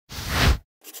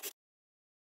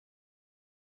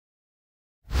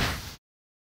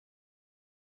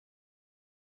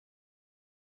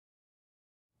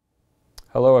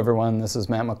Hello everyone, this is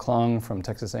Matt McClung from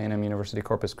Texas A&M University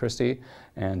Corpus Christi,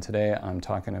 and today I'm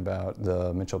talking about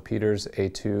the Mitchell-Peters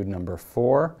Etude No.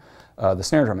 4, the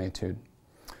snare drum etude.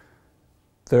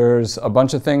 There's a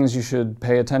bunch of things you should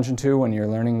pay attention to when you're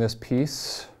learning this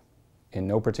piece, in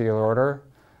no particular order.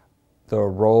 The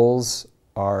rolls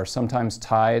are sometimes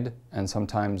tied and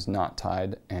sometimes not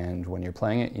tied, and when you're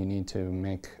playing it you need to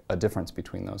make a difference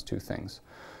between those two things.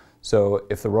 So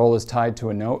if the roll is tied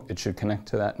to a note, it should connect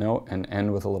to that note and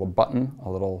end with a little button, a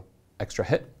little extra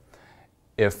hit.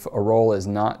 If a roll is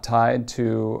not tied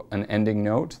to an ending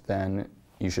note, then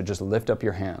you should just lift up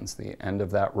your hands. The end of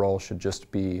that roll should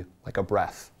just be like a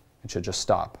breath. It should just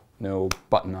stop, no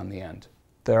button on the end.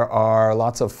 There are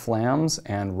lots of flams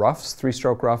and roughs,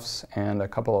 3-stroke roughs and a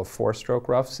couple of 4-stroke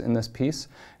roughs in this piece.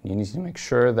 You need to make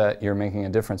sure that you're making a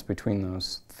difference between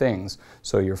those things.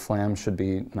 So your flam should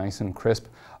be nice and crisp,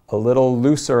 a little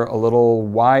looser, a little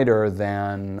wider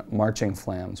than marching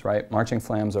flams, right? Marching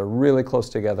flams are really close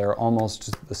together,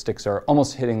 the sticks are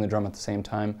almost hitting the drum at the same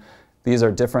time. These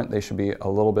are different, they should be a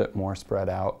little bit more spread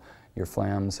out. Your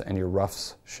flams and your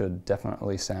roughs should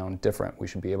definitely sound different. We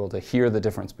should be able to hear the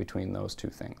difference between those two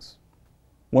things.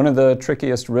 One of the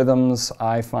trickiest rhythms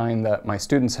I find that my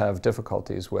students have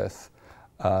difficulties with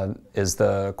is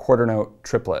the quarter note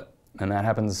triplet. And that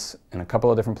happens in a couple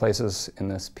of different places in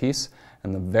this piece.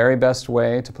 And the very best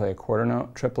way to play a quarter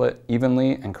note triplet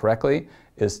evenly and correctly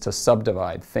is to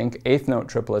subdivide. Think eighth note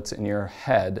triplets in your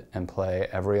head and play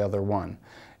every other one.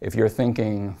 If you're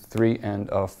thinking 3 and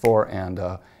a, 4 and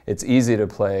a, it's easy to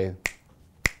play,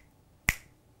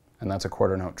 and that's a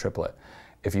quarter note triplet.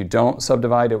 If you don't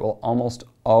subdivide, it will almost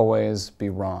always be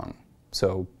wrong.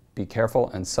 So be careful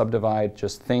and subdivide.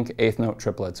 Just think eighth note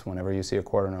triplets whenever you see a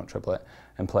quarter note triplet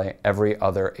and play every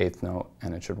other eighth note,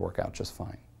 and it should work out just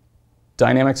fine.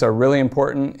 Dynamics are really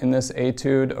important in this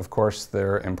etude. Of course,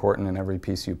 they're important in every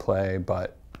piece you play,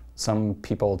 but some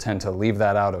people tend to leave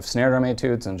that out of snare drum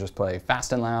etudes and just play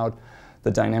fast and loud. The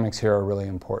dynamics here are really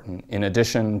important. In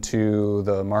addition to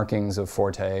the markings of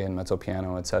forte and mezzo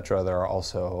piano, etc., there are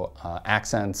also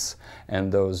accents,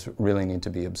 and those really need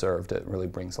to be observed. It really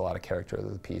brings a lot of character to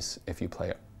the piece if you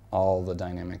play all the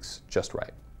dynamics just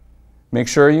right. Make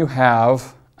sure you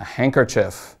have a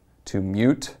handkerchief to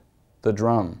mute the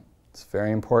drum. It's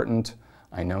very important.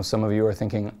 I know some of you are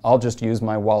thinking, I'll just use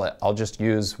my wallet. I'll just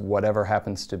use whatever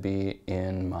happens to be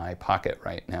in my pocket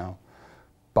right now.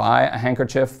 Buy a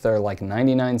handkerchief. They're like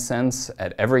 99 cents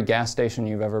at every gas station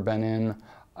you've ever been in.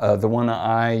 The one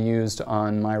I used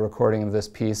on my recording of this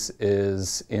piece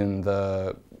is in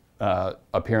the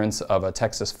appearance of a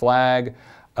Texas flag.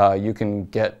 You can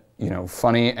get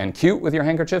funny and cute with your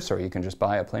handkerchiefs, or you can just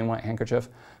buy a plain white handkerchief,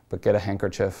 but get a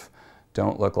handkerchief.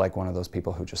 Don't look like one of those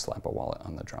people who just slap a wallet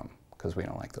on the drum, because we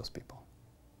don't like those people.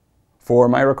 For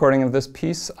my recording of this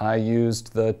piece, I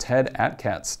used the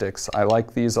Atkatz sticks. I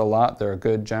like these a lot. They're a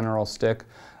good general stick.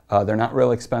 They're not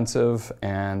real expensive,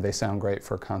 and they sound great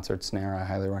for concert snare. I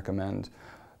highly recommend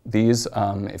these.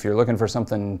 If you're looking for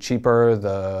something cheaper,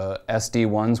 the SD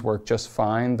ones work just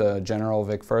fine, the general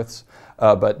Vic Firths,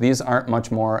 but these aren't much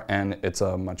more, and it's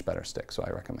a much better stick, so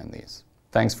I recommend these.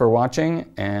 Thanks for watching,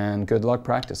 and good luck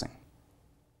practicing.